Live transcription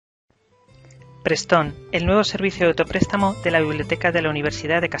Prest.ON, el nuevo servicio de autopréstamo de la Biblioteca de la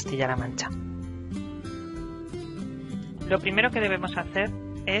Universidad de Castilla-La Mancha. Lo primero que debemos hacer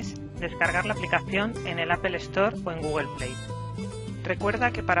es descargar la aplicación en el Apple Store o en Google Play.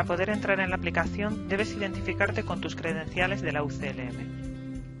 Recuerda que para poder entrar en la aplicación debes identificarte con tus credenciales de la UCLM.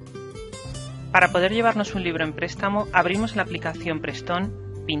 Para poder llevarnos un libro en préstamo, abrimos la aplicación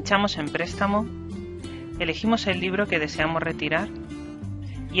Prest.ON, pinchamos en préstamo, elegimos el libro que deseamos retirar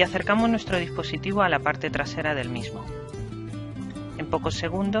y acercamos nuestro dispositivo a la parte trasera del mismo. En pocos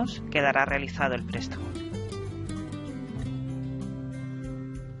segundos quedará realizado el préstamo.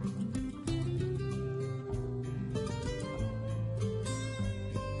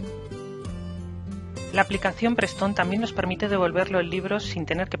 La aplicación Prest.ON también nos permite devolver los libros sin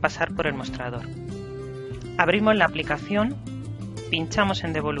tener que pasar por el mostrador. Abrimos la aplicación, pinchamos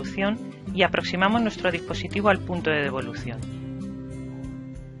en devolución y aproximamos nuestro dispositivo al punto de devolución.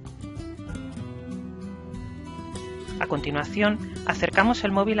 A continuación, acercamos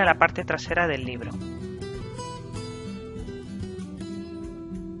el móvil a la parte trasera del libro.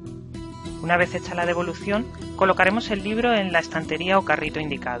 Una vez hecha la devolución, colocaremos el libro en la estantería o carrito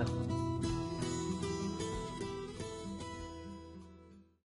indicado.